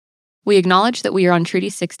We acknowledge that we are on Treaty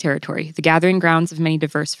 6 territory, the gathering grounds of many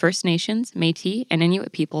diverse First Nations, Métis, and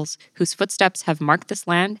Inuit peoples whose footsteps have marked this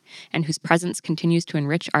land and whose presence continues to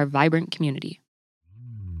enrich our vibrant community.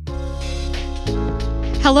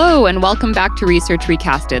 Hello, and welcome back to Research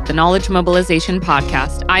Recasted, the Knowledge Mobilization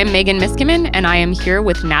Podcast. I am Megan Miskimen, and I am here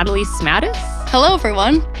with Natalie Smatis. Hello,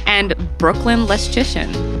 everyone. And Brooklyn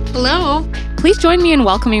Leschishin. Hello. Please join me in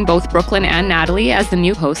welcoming both Brooklyn and Natalie as the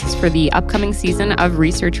new hosts for the upcoming season of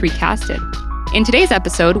Research Recasted. In today's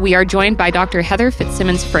episode, we are joined by Dr. Heather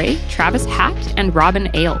Fitzsimmons-Frey, Travis Hatt, and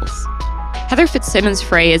Robin Ailes. Heather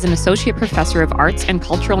Fitzsimmons-Frey is an associate professor of arts and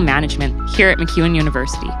cultural management here at MacEwan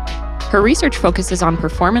University. Her research focuses on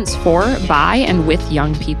performance for, by, and with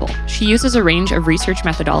young people. She uses a range of research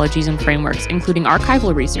methodologies and frameworks, including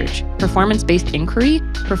archival research, performance-based inquiry,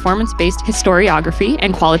 performance-based historiography,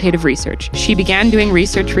 and qualitative research. She began doing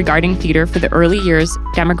research regarding theatre for the early years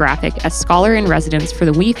demographic as scholar-in-residence for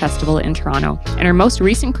the WE Festival in Toronto, and her most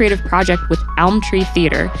recent creative project with Elm Tree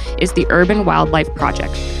Theatre is the Urban Wildlife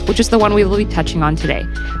Project, which is the one we will be touching on today.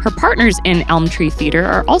 Her partners in Elm Tree Theatre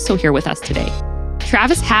are also here with us today.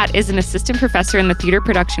 Travis Hatt is an assistant professor in the theatre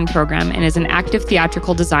production program and is an active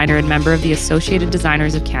theatrical designer and member of the Associated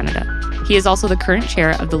Designers of Canada. He is also the current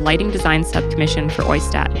chair of the Lighting Design Subcommission for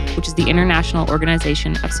OISTAT, which is the International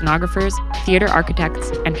Organization of Scenographers, Theatre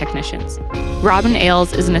Architects, and Technicians. Robin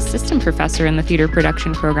Ailes is an assistant professor in the theatre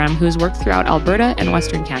production program who has worked throughout Alberta and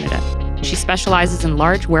Western Canada. She specializes in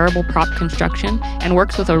large wearable prop construction and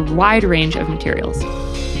works with a wide range of materials.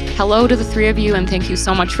 Hello to the three of you, and thank you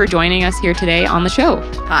so much for joining us here today on the show.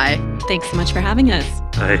 Hi. Thanks so much for having us.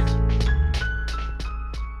 Hi.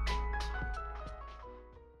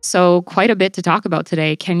 So quite a bit to talk about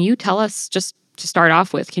today. Can you tell us, just to start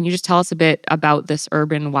off with, can you just tell us a bit about this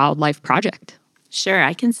Urban Wildlife Project? Sure,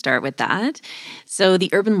 I can start with that. So the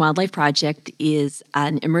Urban Wildlife Project is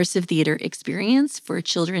an immersive theater experience for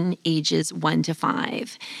children ages 1 to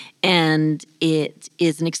 5. And it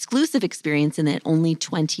is an exclusive experience in that only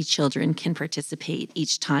 20 children can participate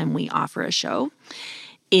each time we offer a show.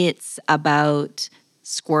 It's about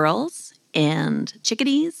squirrels and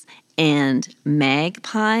chickadees and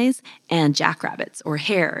magpies and jackrabbits or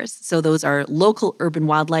hares. So those are local urban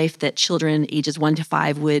wildlife that children ages 1 to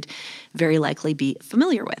 5 would very likely be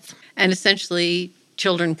familiar with. And essentially,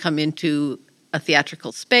 children come into a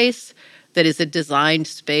theatrical space that is a designed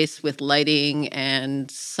space with lighting and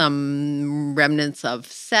some remnants of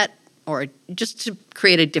set, or just to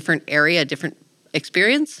create a different area, a different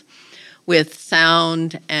experience with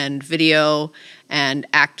sound and video and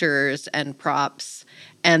actors and props.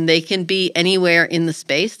 And they can be anywhere in the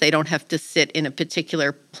space. They don't have to sit in a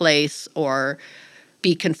particular place or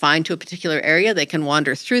be confined to a particular area. They can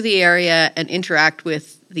wander through the area and interact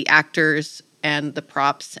with the actors and the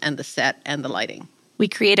props and the set and the lighting. We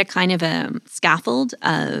create a kind of a scaffold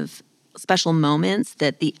of special moments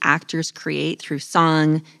that the actors create through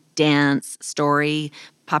song, dance, story,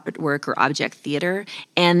 puppet work, or object theater.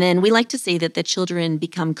 And then we like to say that the children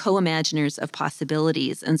become co-imaginers of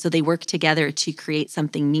possibilities. And so they work together to create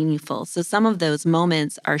something meaningful. So some of those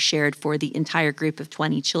moments are shared for the entire group of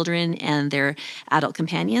 20 children and their adult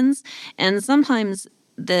companions. And sometimes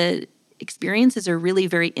the experiences are really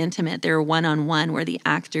very intimate. They're one-on-one where the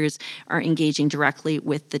actors are engaging directly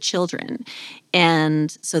with the children.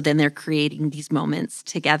 And so then they're creating these moments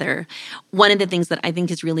together. One of the things that I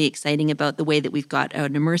think is really exciting about the way that we've got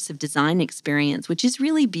an immersive design experience, which is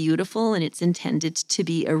really beautiful, and it's intended to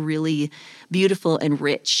be a really beautiful and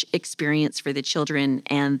rich experience for the children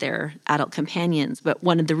and their adult companions. But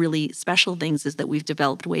one of the really special things is that we've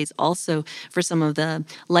developed ways also for some of the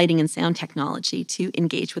lighting and sound technology to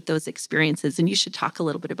engage with those experiences. And you should talk a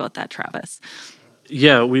little bit about that, Travis.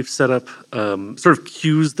 Yeah, we've set up sort of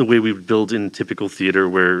cues the way we would build in typical theater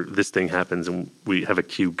where this thing happens and we have a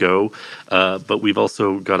cue go. But we've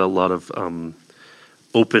also got a lot of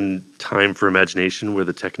open time for imagination where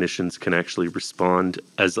the technicians can actually respond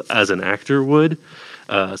as an actor would.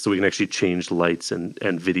 So we can actually change lights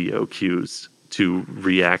and video cues to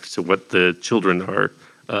react to what the children are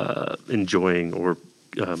enjoying or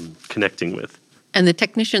connecting with. And the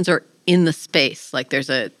technicians are in the space. Like there's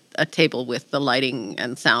a table with the lighting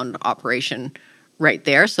and sound operation right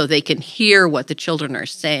there, so they can hear what the children are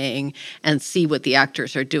saying and see what the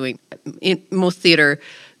actors are doing. In most theater,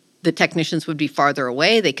 the technicians would be farther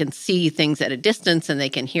away. They can see things at a distance and they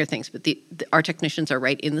can hear things, but our technicians are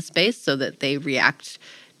right in the space so that they react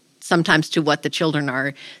sometimes to what the children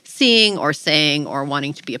are seeing or saying or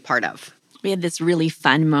wanting to be a part of. We had this really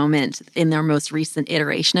fun moment in their most recent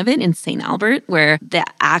iteration of it in St. Albert, where the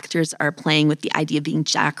actors are playing with the idea of being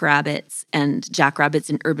jackrabbits, and jackrabbits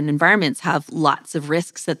in urban environments have lots of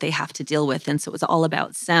risks that they have to deal with. And so it was all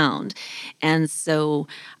about sound. And so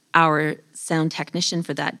our sound technician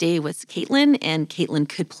for that day was Caitlin, and Caitlin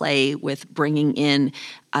could play with bringing in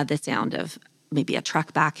the sound of maybe a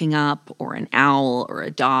truck backing up or an owl or a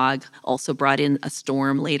dog. Also brought in a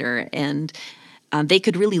storm later, and they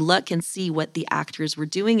could really look and see what the actors were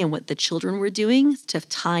doing and what the children were doing to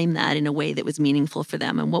time that in a way that was meaningful for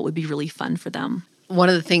them and what would be really fun for them. One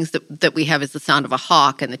of the things that we have is the sound of a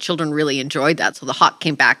hawk, and the children really enjoyed that. So the hawk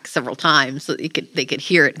came back several times so that they could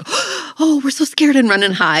hear it. And go, oh, we're so scared, and run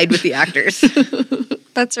and hide with the actors.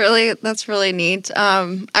 That's really neat.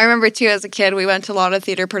 I remember too, as a kid, we went to a lot of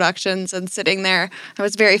theater productions, and sitting there, I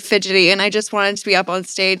was very fidgety, and I just wanted to be up on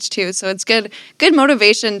stage too. So it's good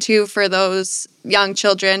motivation too for those young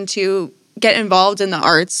children to get involved in the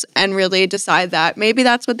arts and really decide that maybe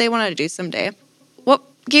that's what they want to do someday. What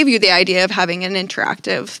gave you the idea of having an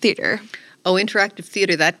interactive theater? Oh, interactive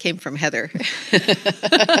theater, that came from Heather.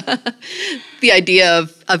 The idea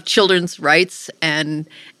of children's rights and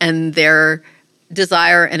their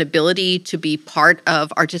desire and ability to be part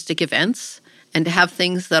of artistic events and to have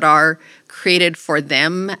things that are created for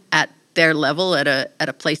them at their level at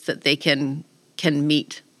a place that they can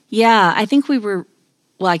meet. Yeah, I think we were,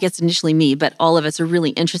 well, I guess initially me, but all of us are really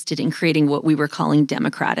interested in creating what we were calling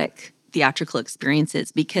democratic theatrical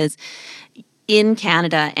experiences, because in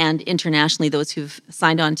Canada and internationally, those who've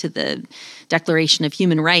signed on to the Declaration of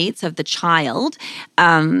Human Rights of the Child,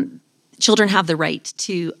 children have the right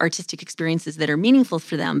to artistic experiences that are meaningful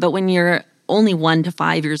for them. But when you're only 1 to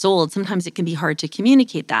 5 years old, sometimes it can be hard to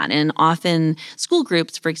communicate that. And often school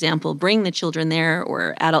groups, for example, bring the children there,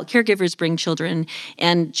 or adult caregivers bring children,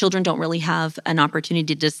 and children don't really have an opportunity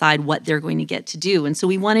to decide what they're going to get to do. And so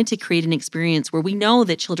we wanted to create an experience where we know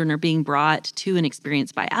that children are being brought to an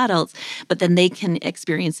experience by adults, but then they can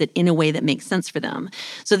experience it in a way that makes sense for them.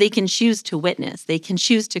 So they can choose to witness, they can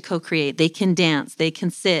choose to co-create, they can dance, they can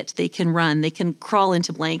sit, they can run, they can crawl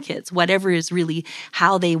into blankets, whatever is really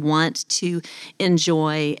how they want to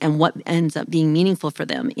enjoy and what ends up being meaningful for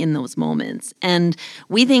them in those moments. And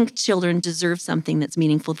we think children deserve something that's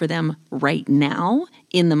meaningful for them right now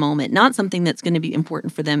in the moment, not something that's going to be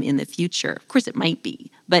important for them in the future. Of course, it might be,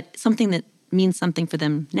 but something that means something for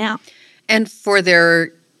them now. And for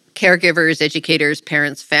their caregivers, educators,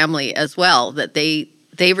 parents, family as well, that they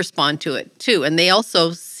respond to it too. And they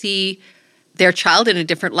also see their child in a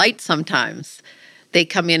different light sometimes. They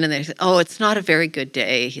come in and they say, oh, it's not a very good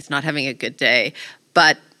day. He's not having a good day.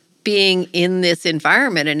 But being in this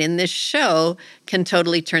environment and in this show can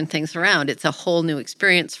totally turn things around. It's a whole new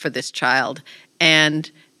experience for this child. And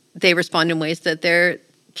they respond in ways that their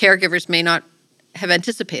caregivers may not have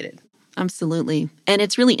anticipated. Absolutely. And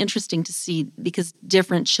it's really interesting to see, because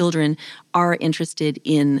different children are interested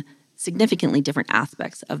in significantly different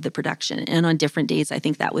aspects of the production. And on different days, I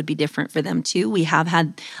think that would be different for them too. We have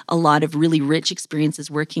had a lot of really rich experiences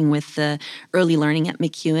working with the early learning at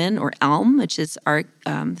MacEwan, or ELM, which is our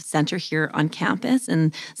center here on campus.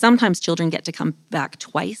 And sometimes children get to come back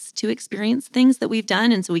twice to experience things that we've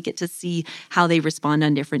done. And so we get to see how they respond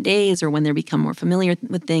on different days or when they become more familiar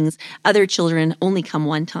with things. Other children only come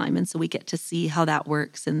one time. And so we get to see how that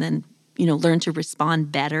works and then learn to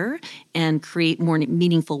respond better and create more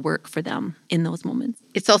meaningful work for them in those moments.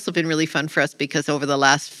 It's also been really fun for us because over the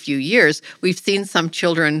last few years, we've seen some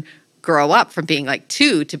children grow up from being like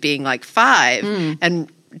 2 to being like 5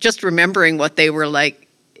 and just remembering what they were like.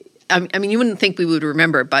 I mean, you wouldn't think we would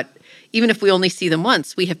remember, but even if we only see them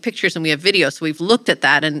once, we have pictures and we have videos. So we've looked at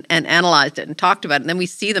that and analyzed it and talked about it. And then we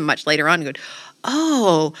see them much later on and go,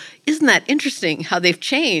 oh, isn't that interesting how they've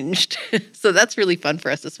changed? So that's really fun for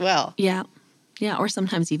us as well. Yeah. Yeah, or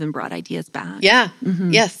sometimes even brought ideas back. Yeah.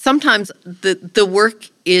 Mm-hmm. Yes. Sometimes the work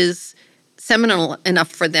is seminal enough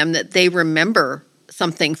for them that they remember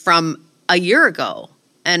something from a year ago.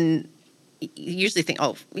 And you usually think,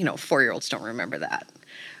 4-year-olds don't remember that.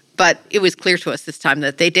 But it was clear to us this time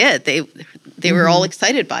that they did. They were all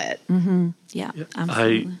excited by it. Mm-hmm. Yeah,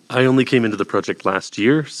 absolutely. I only came into the project last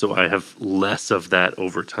year, so I have less of that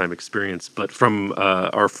overtime experience. But from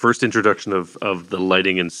our first introduction of the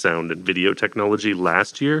lighting and sound and video technology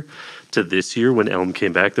last year to this year, when Elm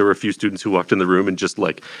came back, there were a few students who walked in the room and just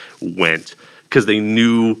went, because they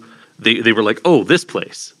knew they were like, oh, this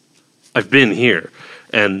place, I've been here.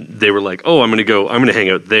 And they were like, oh, I'm going to hang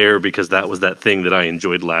out there because that was that thing that I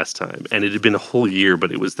enjoyed last time. And it had been a whole year,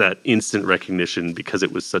 but it was that instant recognition because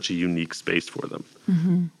it was such a unique space for them.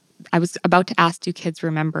 Mm-hmm. I was about to ask, do kids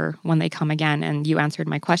remember when they come again? And you answered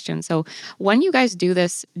my question. So when you guys do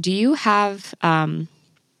this, do you have,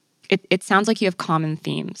 it sounds like you have common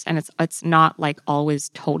themes, and it's not like always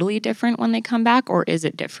totally different when they come back, or is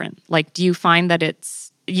it different? Like, do you find that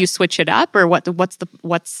you switch it up, or what's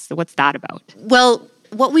that about? Well,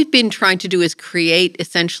 what we've been trying to do is create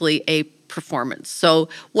essentially a performance. So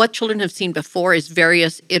what children have seen before is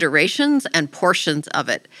various iterations and portions of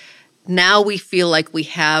it. Now we feel like we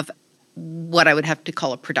have what I would have to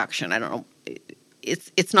call a production. I don't know.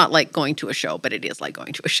 It's not like going to a show, but it is like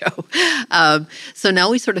going to a show. So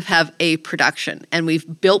now we sort of have a production, and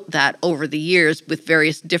we've built that over the years with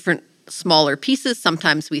various different smaller pieces.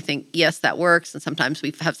 Sometimes we think, yes, that works, and sometimes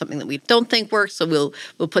we have something that we don't think works, so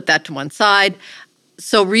we'll put that to one side.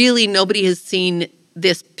 So really, nobody has seen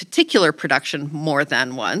this particular production more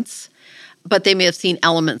than once, but they may have seen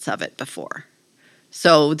elements of it before.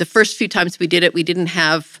 So the first few times we did it, we didn't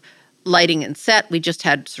have lighting and set. We just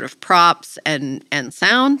had sort of props and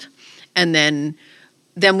sound. And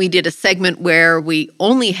then we did a segment where we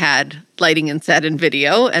only had lighting and set and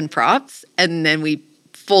video and props. And then we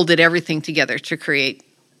folded everything together to create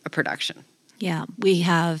a production. Yeah, we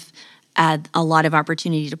have had a lot of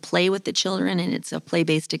opportunity to play with the children, and it's a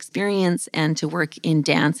play-based experience, and to work in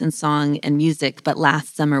dance and song and music. But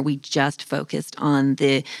last summer, we just focused on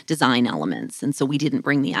the design elements. And so we didn't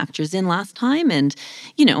bring the actors in last time. And,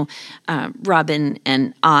 Robin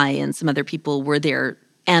and I and some other people were there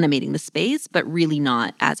animating the space, but really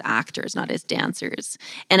not as actors, not as dancers.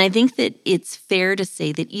 And I think that it's fair to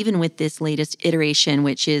say that even with this latest iteration,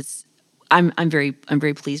 which is I'm very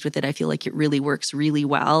pleased with it. I feel like it really works really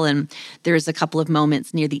well. And there's a couple of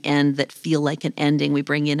moments near the end that feel like an ending. We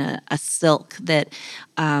bring in a silk that,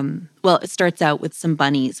 it starts out with some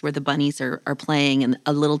bunnies where the bunnies are playing, and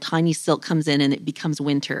a little tiny silk comes in, and it becomes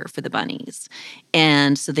winter for the bunnies.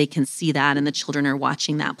 And so they can see that, and the children are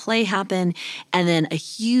watching that play happen. And then a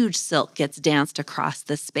huge silk gets danced across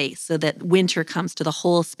the space so that winter comes to the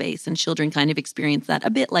whole space, and children kind of experience that a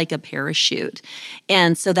bit like a parachute.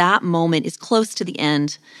 And so that moment is close to the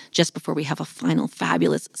end, just before we have a final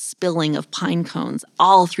fabulous spilling of pine cones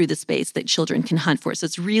all through the space that children can hunt for. So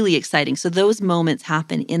it's really exciting. So those moments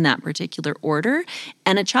happen in that particular order,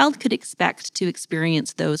 and a child could expect to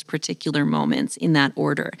experience those particular moments in that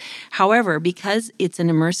order. However, because it's an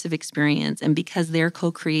immersive experience, and because they're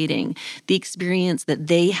co-creating, the experience that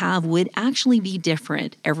they have would actually be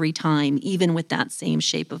different every time, even with that same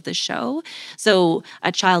shape of the show. So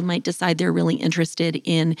a child might decide they're really interested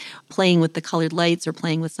in playing with the colored lights or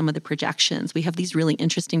playing with some of the projections. We have these really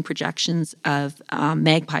interesting projections of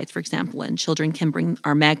magpies, for example, and children can bring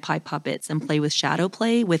our magpie puppets and play with shadow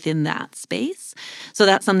play within that space. So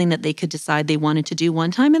that's something that they could decide they wanted to do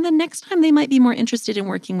one time, and then next time they might be more interested in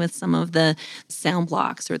working with some of the sound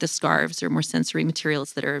blocks or the scarves or more sensory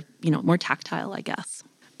materials that are, more tactile, I guess.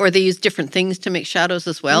 Or they use different things to make shadows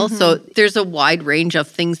as well. Mm-hmm. So there's a wide range of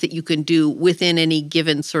things that you can do within any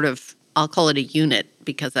given sort of, I'll call it a unit,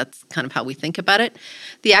 because that's kind of how we think about it.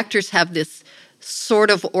 The actors have this sort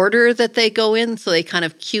of order that they go in, so they kind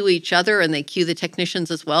of cue each other, and they cue the technicians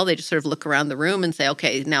as well. They just sort of look around the room and say,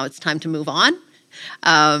 okay, now it's time to move on.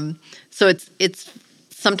 So it's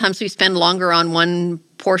sometimes we spend longer on one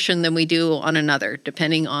portion than we do on another,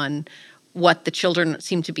 depending on what the children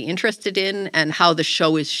seem to be interested in and how the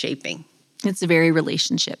show is shaping. It's very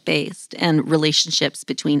relationship-based, and relationships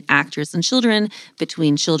between actors and children,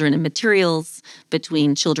 between children and materials,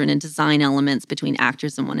 between children and design elements, between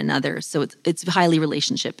actors and one another. So it's highly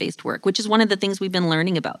relationship-based work, which is one of the things we've been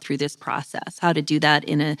learning about through this process, how to do that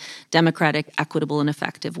in a democratic, equitable, and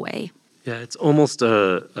effective way. Yeah, it's almost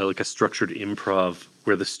like a structured improv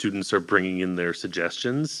where the students are bringing in their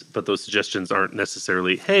suggestions, but those suggestions aren't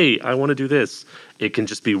necessarily, hey, I want to do this. It can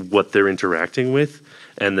just be what they're interacting with,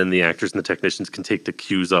 and then the actors and the technicians can take the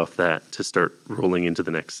cues off that to start rolling into the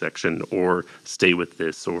next section, or stay with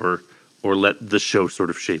this, or let the show sort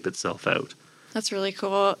of shape itself out. That's really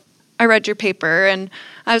cool. I read your paper, and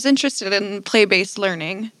I was interested in play-based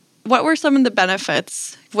learning. What were some of the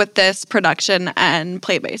benefits with this production and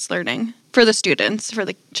play-based learning for the students, for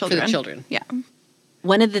the children? For the children. Yeah.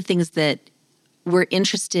 One of the things that we're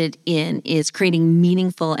interested in is creating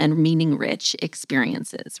meaningful and meaning-rich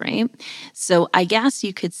experiences, right? So I guess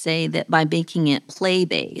you could say that by making it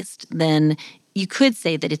play-based, then you could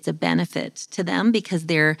say that it's a benefit to them because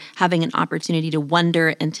they're having an opportunity to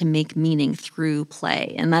wonder and to make meaning through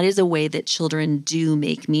play. And that is a way that children do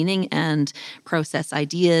make meaning and process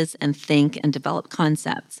ideas and think and develop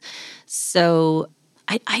concepts. So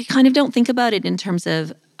I kind of don't think about it in terms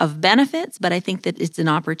of of benefits, but I think that it's an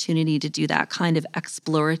opportunity to do that kind of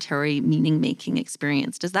exploratory meaning-making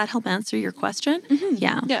experience. Does that help answer your question? Mm-hmm.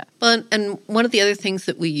 Yeah. Well, and one of the other things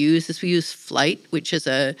that we use is we use Flight, which is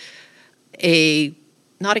a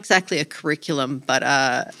not exactly a curriculum, but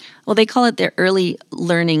Well, they call it their early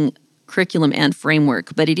learning curriculum and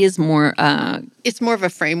framework, but it is more... it's more of a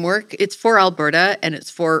framework. It's for Alberta, and it's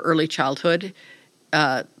for early childhood.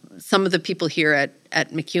 Some of the people here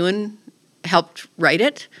at MacEwan helped write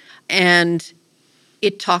it, and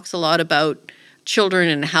it talks a lot about children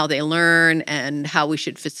and how they learn and how we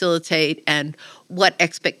should facilitate and what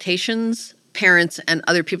expectations parents and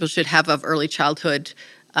other people should have of early childhood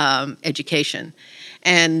education.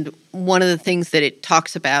 And one of the things that it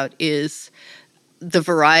talks about is the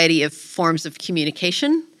variety of forms of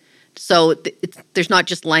communication. So there's not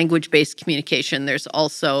just language-based communication, there's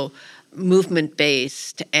also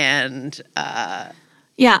movement-based and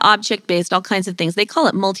object-based, all kinds of things. They call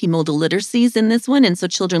it multimodal literacies in this one. And so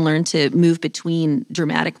children learn to move between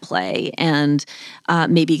dramatic play and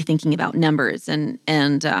maybe thinking about numbers and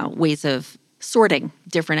ways of sorting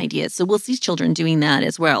different ideas. So we'll see children doing that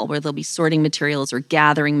as well, where they'll be sorting materials or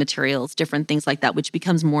gathering materials, different things like that, which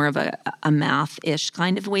becomes more of a math-ish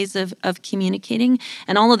kind of ways of communicating.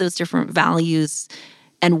 And all of those different values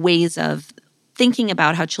and ways of thinking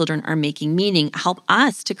about how children are making meaning help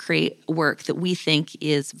us to create work that we think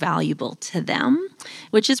is valuable to them,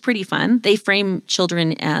 which is pretty fun. They frame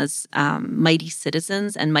children as mighty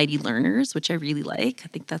citizens and mighty learners, which I really like. I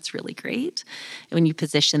think that's really great when you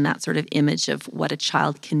position that sort of image of what a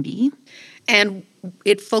child can be. And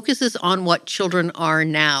it focuses on what children are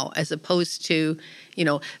now, as opposed to,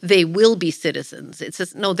 they will be citizens. It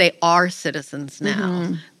says, no, they are citizens now.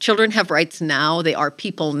 Mm-hmm. Children have rights now. They are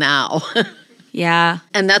people now. Yeah.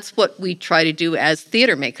 And that's what we try to do as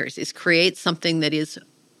theater makers, is create something that is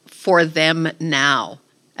for them now,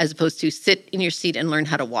 as opposed to sit in your seat and learn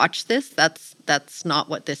how to watch this. That's not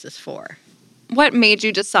what this is for. What made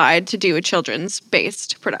you decide to do a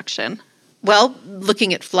children's-based production? Well,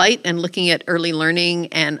 looking at Flight and looking at early learning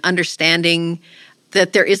and understanding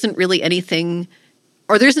that there isn't really anything,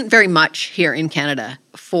 or there isn't very much here in Canada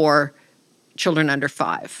for children under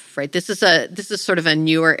 5, right? This is sort of a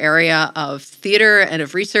newer area of theater and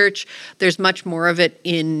of research. There's much more of it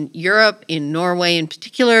in Europe, in Norway in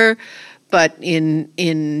particular, but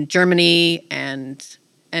in Germany and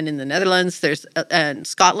in the Netherlands, and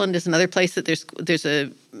Scotland is another place that there's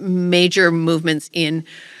a major movements in.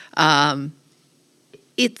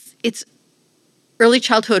 It's early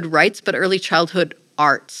childhood rights, but early childhood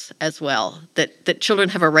arts as well. That children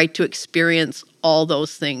have a right to experience all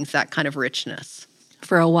those things, that kind of richness.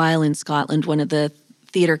 For a while in Scotland, one of the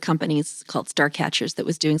theater companies called Starcatchers that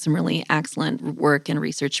was doing some really excellent work and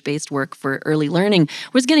research-based work for early learning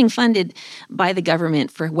was getting funded by the government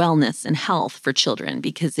for wellness and health for children,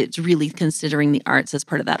 because it's really considering the arts as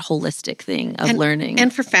part of that holistic thing of learning.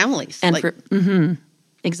 And for families. And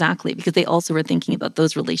exactly, because they also were thinking about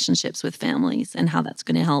those relationships with families and how that's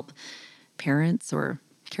going to help parents or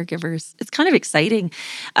caregivers. It's kind of exciting.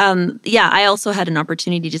 I also had an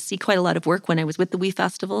opportunity to see quite a lot of work when I was with the WE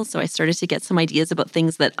Festival, so I started to get some ideas about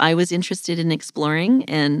things that I was interested in exploring,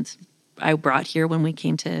 and I brought here when we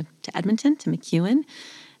came to Edmonton, to MacEwan.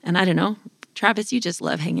 And I don't know, Travis, you just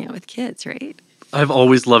love hanging out with kids, right? I've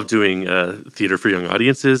always loved doing theater for young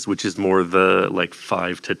audiences, which is more the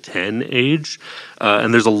 5 to 10 age.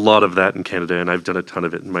 And there's a lot of that in Canada, and I've done a ton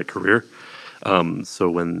of it in my career. So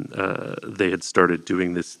when they had started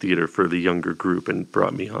doing this theater for the younger group and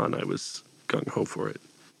brought me on, I was gung-ho for it.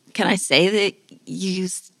 Can I say that you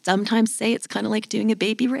sometimes say it's kind of like doing a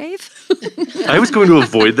baby rave? I was going to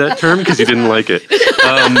avoid that term because you didn't like it.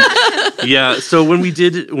 So when we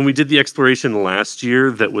did the exploration last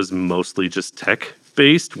year, that was mostly just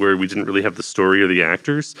tech-based, where we didn't really have the story or the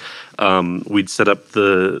actors. We'd set up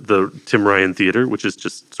the Tim Ryan Theater, which is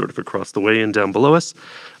just sort of across the way and down below us,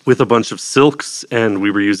 with a bunch of silks, and we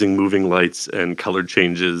were using moving lights and color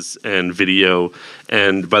changes and video.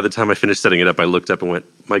 And by the time I finished setting it up, I looked up and went,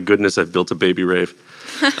 my goodness, I've built a baby rave.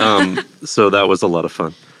 So that was a lot of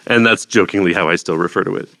fun. And that's jokingly how I still refer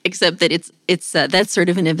to it. Except that it's that's sort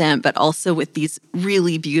of an event, but also with these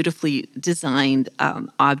really beautifully designed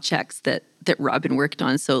objects that Robin worked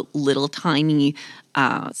on. So little tiny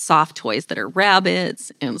soft toys that are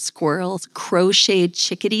rabbits and squirrels, crocheted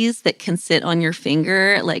chickadees that can sit on your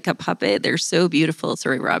finger like a puppet. They're so beautiful.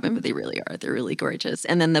 Sorry, Robin, but they really are. They're really gorgeous.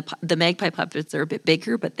 And then the magpie puppets are a bit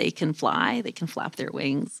bigger, but they can fly. They can flap their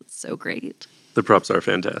wings. It's so great. The props are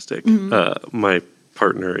fantastic. My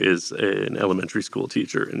partner is an elementary school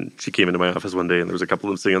teacher, and she came into my office one day, and there was a couple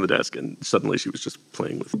of them sitting on the desk, and suddenly she was just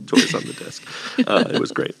playing with toys on the desk. It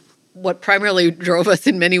was great. What primarily drove us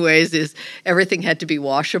in many ways is everything had to be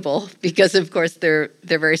washable because, of course, they're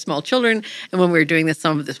very small children. And when we were doing this,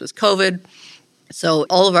 some of this was COVID. So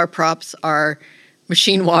all of our props are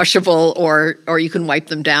machine washable or you can wipe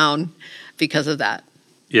them down because of that.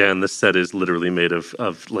 Yeah, and the set is literally made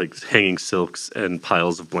of like hanging silks and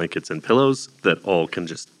piles of blankets and pillows that all can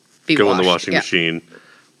just go in the washing machine.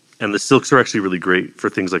 And the silks are actually really great for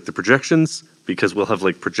things like the projections, because we'll have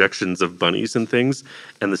like projections of bunnies and things,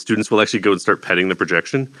 and the students will actually go and start petting the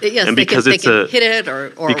projection. Yes, and because they can hit it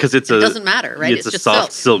or because it doesn't matter, right? It's a just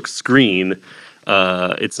soft silk screen.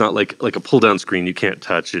 It's not like a pull-down screen you can't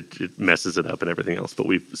touch. It messes it up and everything else. But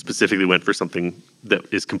we specifically went for something that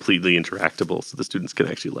is completely interactable, so the students can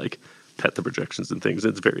actually like pet the projections and things.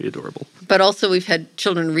 It's very adorable. But also we've had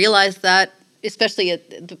children realize that, especially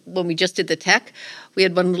when we just did the tech. We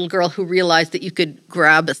had one little girl who realized that you could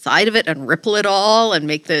grab a side of it and ripple it all and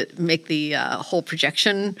make the whole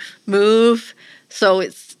projection move. So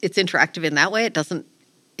it's interactive in that way.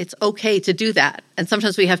 It's okay to do that. And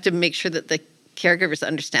sometimes we have to make sure that the caregivers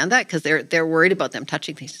understand that, because they're worried about them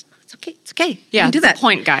touching things. It's okay. Yeah, you can do that. That's the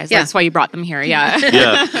point, guys. Yeah. That's why you brought them here. Yeah.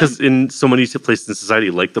 Yeah, because in so many places in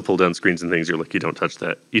society, like the pull-down screens and things, you're like, you don't touch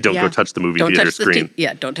that. You don't go touch the movie theater screen.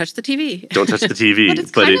 Don't touch the TV. Don't touch the TV.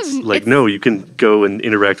 but it's like, no, you can go and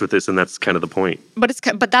interact with this, and that's kind of the point.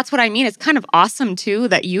 But that's what I mean. It's kind of awesome, too,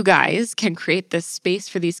 that you guys can create this space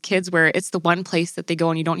for these kids where it's the one place that they go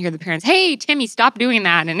and you don't hear the parents, hey, Timmy, stop doing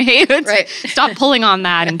that, and hey, stop pulling on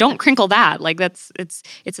that, and don't crinkle that. Like it's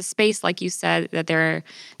a space, like you said, that they're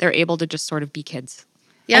able to just sort of be kids.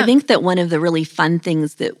 Yeah. I think that one of the really fun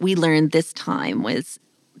things that we learned this time was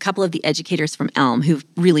a couple of the educators from Elm, who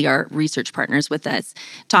really are research partners with us,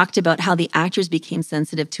 talked about how the actors became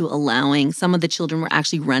sensitive to allowing some of the children were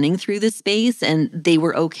actually running through the space, and they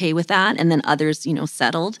were okay with that, and then others,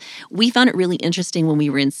 settled. We found it really interesting when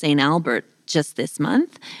we were in St. Albert just this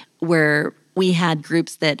month, where we had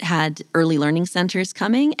groups that had early learning centers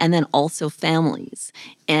coming, and then also families.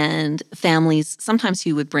 And families sometimes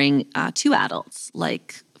who would bring 2 adults,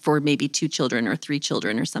 like for maybe 2 children or 3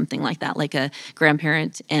 children or something like that, like a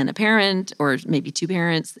grandparent and a parent, or maybe 2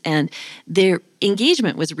 parents. And their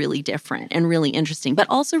engagement was really different and really interesting, but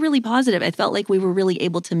also really positive. I felt like we were really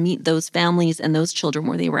able to meet those families and those children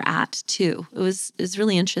where they were at too. It was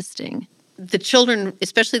really interesting. The children,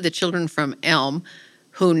 especially the children from Elm,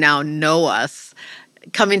 who now know us,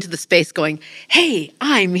 come into the space going, hey,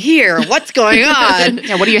 I'm here. What's going on?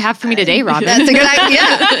 Yeah, what do you have for me today, Robin? That's exactly,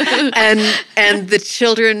 yeah. And the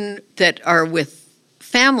children that are with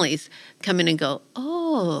families come in and go,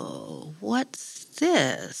 oh, what's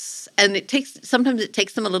this? And sometimes it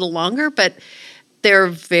takes them a little longer, but they're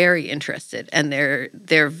very interested and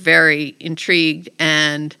they're very intrigued.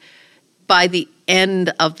 And by the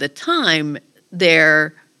end of the time,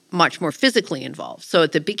 they're much more physically involved. So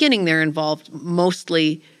at the beginning, they're involved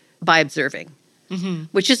mostly by observing,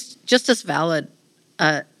 which is just as valid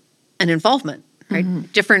an involvement, right?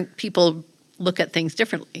 Mm-hmm. Different people look at things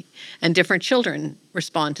differently, and different children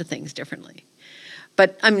respond to things differently.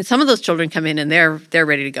 But I mean, some of those children come in and they're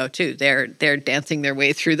ready to go too. They're dancing their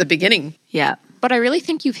way through the beginning. Yeah. But I really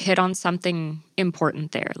think you've hit on something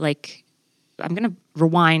important there. Like, I'm going to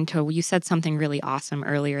rewind to, you said something really awesome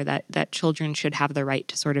earlier, that children should have the right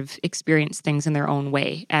to sort of experience things in their own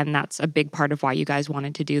way. And that's a big part of why you guys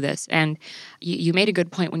wanted to do this. And you made a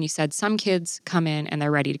good point when you said some kids come in and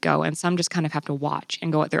they're ready to go, and some just kind of have to watch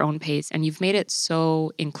and go at their own pace. And you've made it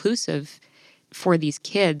so inclusive for these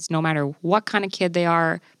kids, no matter what kind of kid they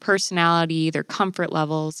are, personality, their comfort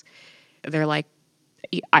levels. They're like,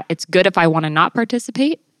 it's good if I want to not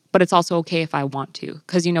participate, but it's also okay if I want to.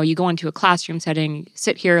 Because, you go into a classroom setting,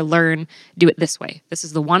 sit here, learn, do it this way. This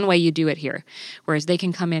is the one way you do it here. Whereas they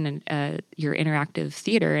can come in and your interactive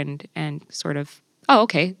theater and sort of, oh,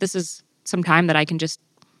 okay, this is some time that I can just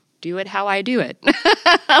do it how I do it.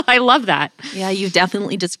 I love that. Yeah, you've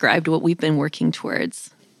definitely described what we've been working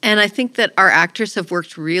towards. And I think that our actors have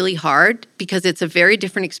worked really hard, because it's a very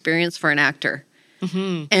different experience for an actor.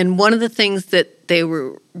 Mm-hmm. And one of the things that they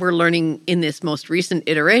were learning in this most recent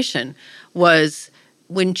iteration was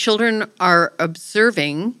when children are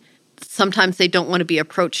observing, sometimes they don't want to be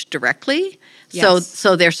approached directly. Yes.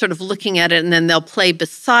 So they're sort of looking at it, and then they'll play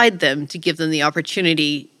beside them to give them the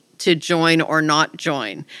opportunity to join or not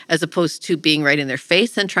join, as opposed to being right in their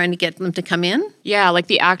face and trying to get them to come in. Yeah, like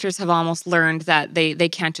the actors have almost learned that they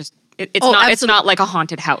can't just it's not like a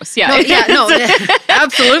haunted house. Yeah. No,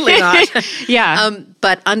 absolutely not. Yeah.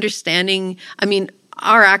 But understanding, I mean,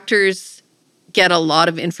 our actors get a lot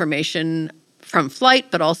of information from flight,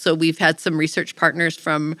 but also we've had some research partners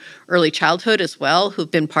from early childhood as well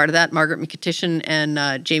who've been part of that, Margaret McKittish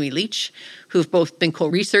and Jamie Leach, who've both been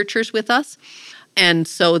co-researchers with us. And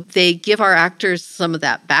so they give our actors some of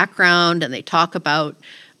that background, and they talk about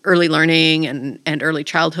early learning and early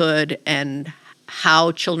childhood and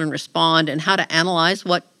how children respond and how to analyze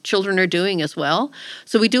what children are doing as well.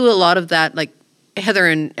 So we do a lot of that, like Heather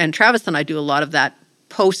and Travis and I do a lot of that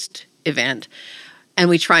post-event. And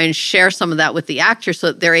we try and share some of that with the actors so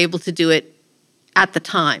that they're able to do it at the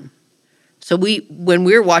time. So when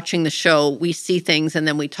we're watching the show, we see things and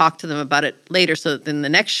then we talk to them about it later so that in the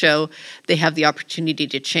next show, they have the opportunity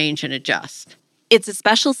to change and adjust. It's a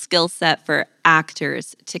special skill set for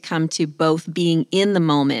actors to come to both being in the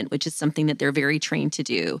moment, which is something that they're very trained to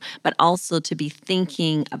do, but also to be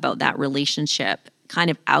thinking about that relationship kind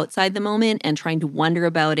of outside the moment and trying to wonder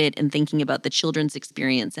about it and thinking about the children's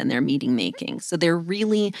experience and their meaning making. So they're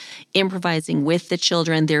really improvising with the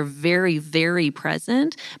children. They're very, very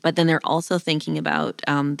present, but then they're also thinking about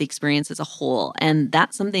the experience as a whole. And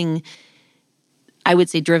that's something I would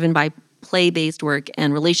say driven by play-based work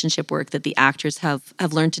and relationship work that the actors have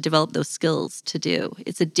learned to develop those skills to do.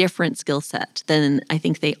 It's a different skill set than I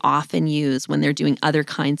think they often use when they're doing other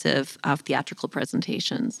kinds of theatrical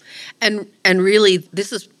presentations. And really,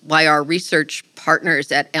 this is why our research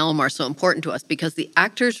partners at Elm are so important to us, because the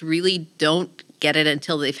actors really don't get it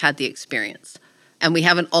until they've had the experience. And we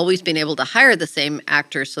haven't always been able to hire the same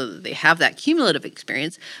actors so that they have that cumulative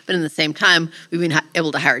experience. But in the same time, we've been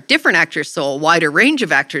able to hire different actors, so a wider range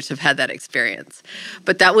of actors have had that experience.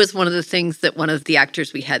 But that was one of the things that one of the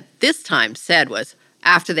actors we had this time said was,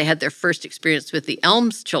 after they had their first experience with the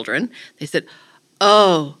Elms children, they said,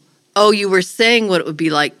 oh, you were saying what it would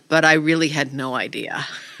be like, but I really had no idea.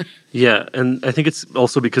 Yeah, and I think it's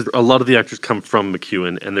also because a lot of the actors come from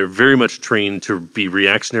MacEwan, and they're very much trained to be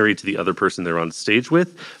reactionary to the other person they're on stage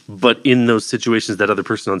with, but in those situations, that other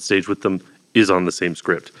person on stage with them is on the same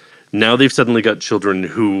script. Now they've suddenly got children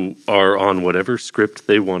who are on whatever script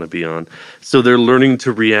they want to be on. So they're learning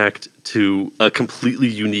to react to a completely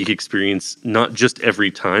unique experience, not just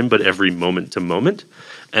every time, but every moment to moment.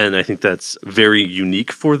 And I think that's very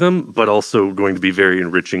unique for them, but also going to be very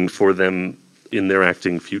enriching for them in their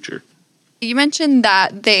acting future. You mentioned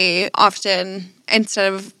that they often,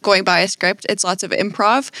 instead of going by a script, it's lots of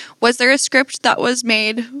improv. Was there a script that was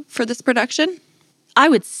made for this production? I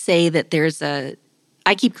would say that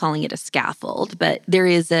I keep calling it a scaffold, but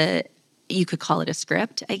you could call it a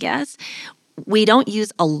script, I guess. We don't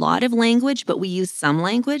use a lot of language, but we use some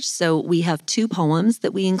language. So we have 2 poems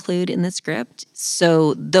that we include in the script.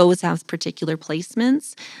 So those have particular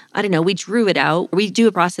placements. I don't know, we drew it out. We do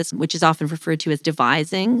a process which is often referred to as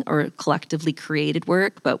devising or collectively created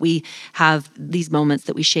work, but we have these moments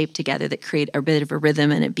that we shape together that create a bit of a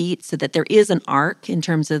rhythm and a beat so that there is an arc in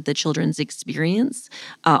terms of the children's experience,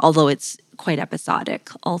 although it's quite episodic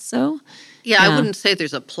also. Yeah, I wouldn't say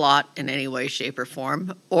there's a plot in any way, shape, or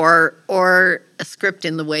form, or a script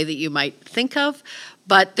in the way that you might think of,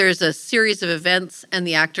 but there's a series of events, and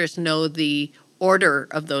the actors know the order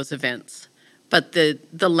of those events. But the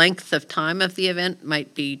length of time of the event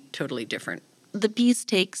might be totally different. The piece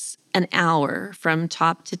takes an hour from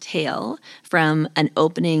top to tail, from an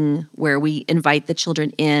opening where we invite the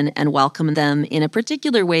children in and welcome them in a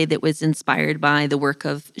particular way that was inspired by the work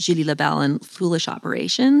of Julie Labelle and Foolish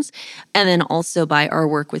Operations, and then also by our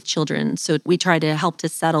work with children. So we try to help to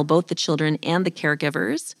settle both the children and the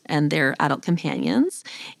caregivers and their adult companions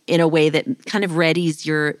in a way that kind of readies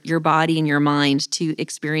your body and your mind to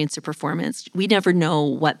experience a performance. We never know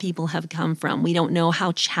what people have come from. We don't know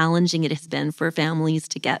how challenging it has been for families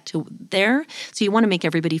to get to there. So you want to make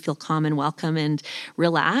everybody feel calm and welcome and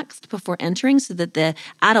relaxed before entering so that the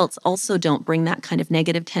adults also don't bring that kind of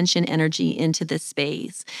negative tension energy into this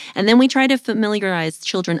space. And then we try to familiarize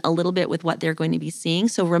children a little bit with what they're going to be seeing.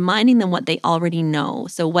 So reminding them what they already know.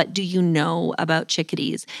 So what do you know about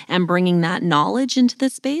chickadees? And bringing that knowledge into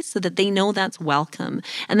the space so that they know that's welcome.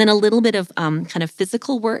 And then a little bit of kind of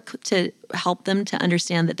physical work to help them to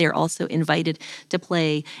understand that they're also invited to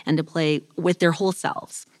play and to play with their whole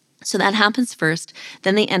selves. So that happens first.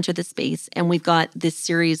 Then they enter the space, and we've got this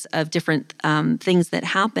series of different things that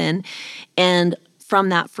happen. And from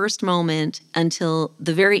that first moment until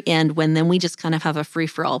the very end, when then we just kind of have a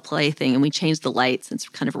free-for-all play thing and we change the lights, it's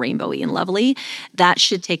kind of rainbowy and lovely, that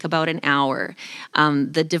should take about an hour.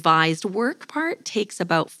 The devised work part takes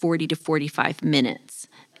about 40 to 45 minutes.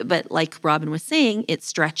 But like Robin was saying, it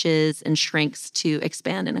stretches and shrinks to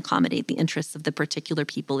expand and accommodate the interests of the particular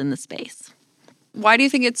people in the space. Why do you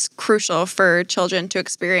think it's crucial for children to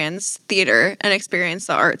experience theater and experience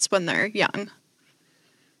the arts when they're young?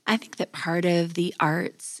 I think that part of the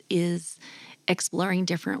arts is exploring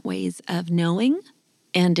different ways of knowing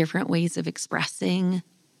and different ways of expressing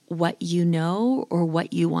what you know or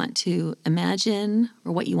what you want to imagine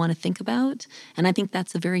or what you want to think about. And I think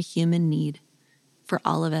that's a very human need for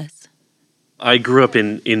all of us. I grew up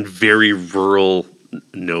in very rural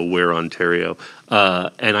nowhere Ontario,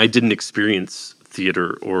 and I didn't experience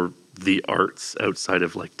theater or the arts outside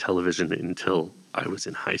of like television until I was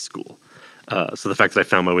in high school. So the fact that I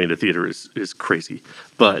found my way into theater is crazy.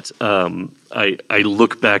 But I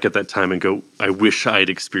look back at that time and go, I wish I'd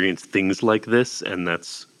experienced things like this. And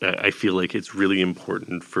I feel like it's really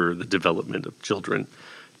important for the development of children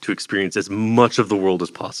to experience as much of the world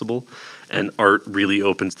as possible. And art really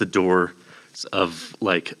opens the door of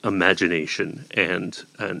like imagination and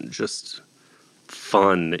just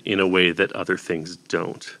fun in a way that other things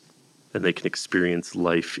don't. And they can experience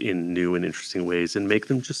life in new and interesting ways and make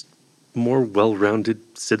them just more well-rounded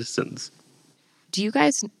citizens. Do you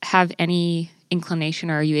guys have any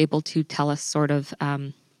inclination, or are you able to tell us sort of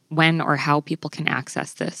when or how people can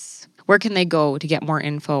access this? Where can they go to get more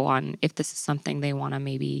info on if this is something they want to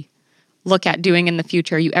maybe look at doing in the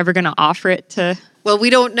future? Are you ever going to offer it to? Well, we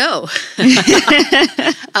don't know.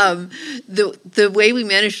 The way we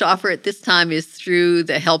managed to offer it this time is through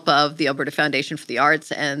the help of the Alberta Foundation for the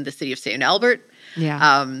Arts and the City of St. Albert.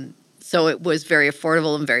 Yeah. So it was very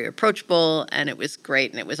affordable and very approachable, and it was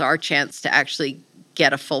great, and it was our chance to actually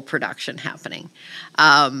get a full production happening.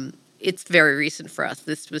 It's very recent for us.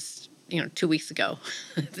 This was, 2 weeks ago.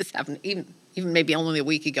 This happened even maybe only a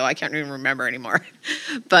week ago. I can't even remember anymore.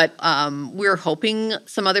 But we're hoping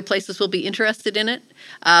some other places will be interested in it.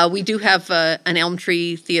 We do have an Elm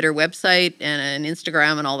Tree Theatre website and an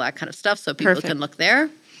Instagram and all that kind of stuff, so people Perfect. can look there.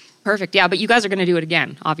 Perfect. Yeah, but you guys are going to do it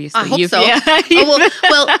again, obviously. I hope so. Yeah.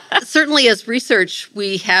 Well, certainly as research,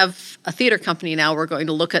 we have a theater company now. We're going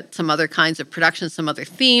to look at some other kinds of productions, some other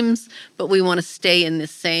themes, but we want to stay in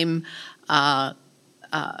this same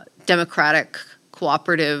democratic,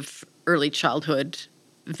 cooperative, early childhood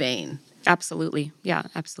vein. Absolutely. Yeah,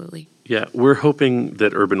 absolutely. Yeah, we're hoping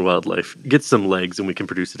that urban wildlife gets some legs and we can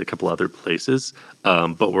produce it a couple other places.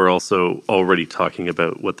 But we're also already talking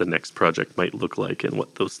about what the next project might look like and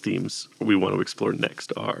what those themes we want to explore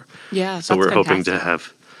next are. Yeah, so we're hoping to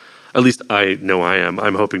have, at least I know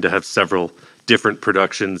I'm hoping to have several different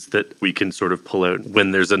productions that we can sort of pull out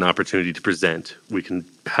when there's an opportunity to present. We can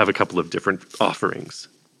have a couple of different offerings.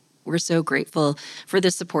 We're so grateful for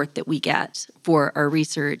the support that we get for our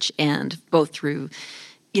research, and both through,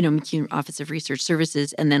 McEwen Office of Research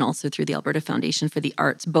Services and then also through the Alberta Foundation for the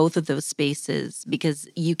Arts, both of those spaces, because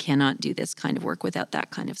you cannot do this kind of work without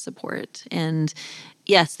that kind of support. And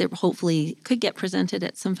yes, they hopefully could get presented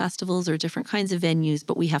at some festivals or different kinds of venues,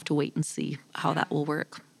 but we have to wait and see how that will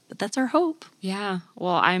work. But that's our hope. Yeah.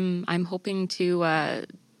 Well, I'm hoping to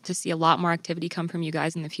see a lot more activity come from you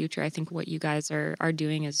guys in the future. I think what you guys are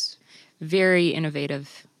doing is very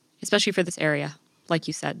innovative, especially for this area, like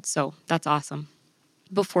you said. So that's awesome.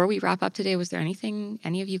 Before we wrap up today, was there anything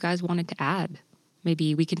any of you guys wanted to add?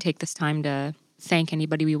 Maybe we can take this time to thank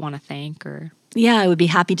anybody we want to thank, or... Yeah, I would be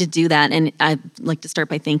happy to do that. And I'd like to start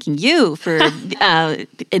by thanking you for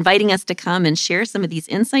inviting us to come and share some of these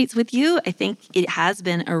insights with you. I think it has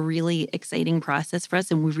been a really exciting process for us,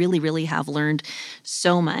 and we really, really have learned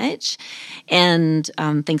so much. And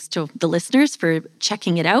thanks to the listeners for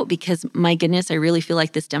checking it out, because my goodness, I really feel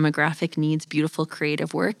like this demographic needs beautiful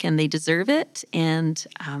creative work, and they deserve it. And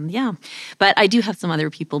but I do have some other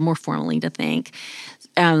people more formally to thank.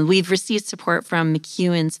 We've received support from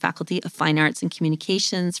McEwen's Faculty of Fine Arts and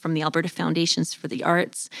Communications, from the Alberta Foundations for the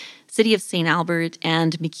Arts, City of St. Albert,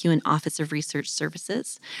 and McEwen Office of Research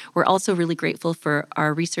Services. We're also really grateful for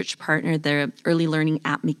our research partner, the Early Learning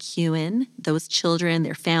at McEwen, those children,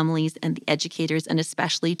 their families, and the educators, and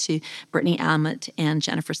especially to Brittany Ammett and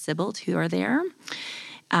Jennifer Sibbald, who are there.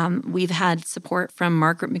 We've had support from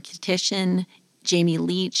Margaret McTishan, Jamie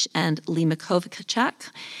Leach, and Lee Makovicchuk.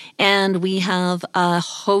 And we have a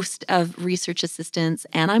host of research assistants,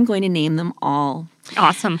 and I'm going to name them all.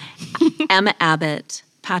 Awesome. Emma Abbott,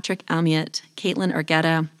 Patrick Amiot, Caitlin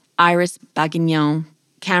Orgetta, Iris Bagignon,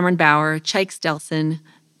 Cameron Bauer, Chike Stelson,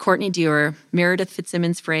 Courtney Dewar, Meredith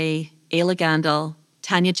Fitzsimmons-Frey, Ayla Gandel,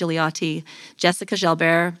 Tanya Gigliotti, Jessica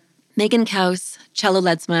Gelbert, Megan Kaus, Cello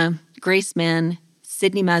Ledsma, Grace Mann,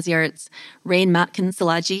 Sydney Maziarts, Rain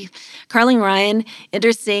Matkin-Salaji, Carling Ryan,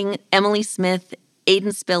 Inder Singh, Emily Smith, Aidan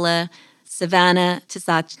Spilla, Savannah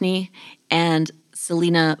Tisachny, and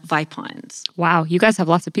Selena Vipond. Wow, you guys have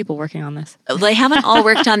lots of people working on this. They haven't all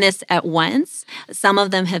worked on this at once. Some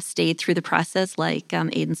of them have stayed through the process, like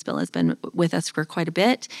Aidan Spill has been with us for quite a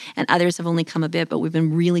bit, and others have only come a bit, but we've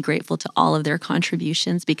been really grateful to all of their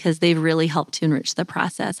contributions because they've really helped to enrich the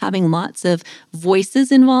process. Having lots of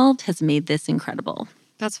voices involved has made this incredible.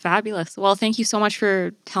 That's fabulous. Well, thank you so much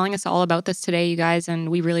for telling us all about this today, you guys,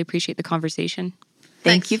 and we really appreciate the conversation.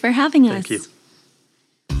 Thank you for having us. Thank you.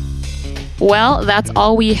 Well, that's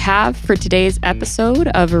all we have for today's episode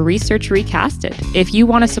of Research Recasted. If you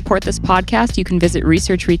want to support this podcast, you can visit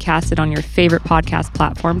Research Recasted on your favorite podcast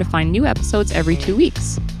platform to find new episodes every 2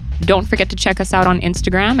 weeks. Don't forget to check us out on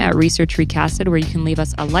Instagram at Research Recasted, where you can leave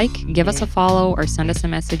us a like, give us a follow, or send us a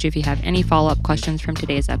message if you have any follow-up questions from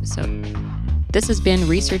today's episode. This has been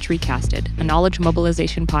Research Recasted, a knowledge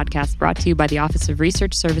mobilization podcast brought to you by the Office of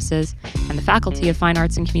Research Services and the Faculty of Fine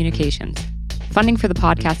Arts and Communications. Funding for the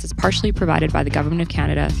podcast is partially provided by the Government of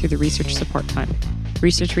Canada through the Research Support Fund.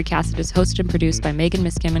 Research Recasted is hosted and produced by Megan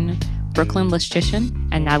Miskimen, Brooklyn Lischishin,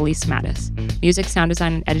 and Natalie Smatis. Music, sound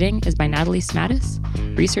design, and editing is by Natalie Smatis.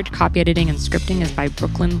 Research, copy editing, and scripting is by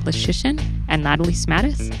Brooklyn Lischishin and Natalie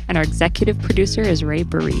Smatis. And our executive producer is Ray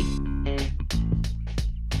Buree.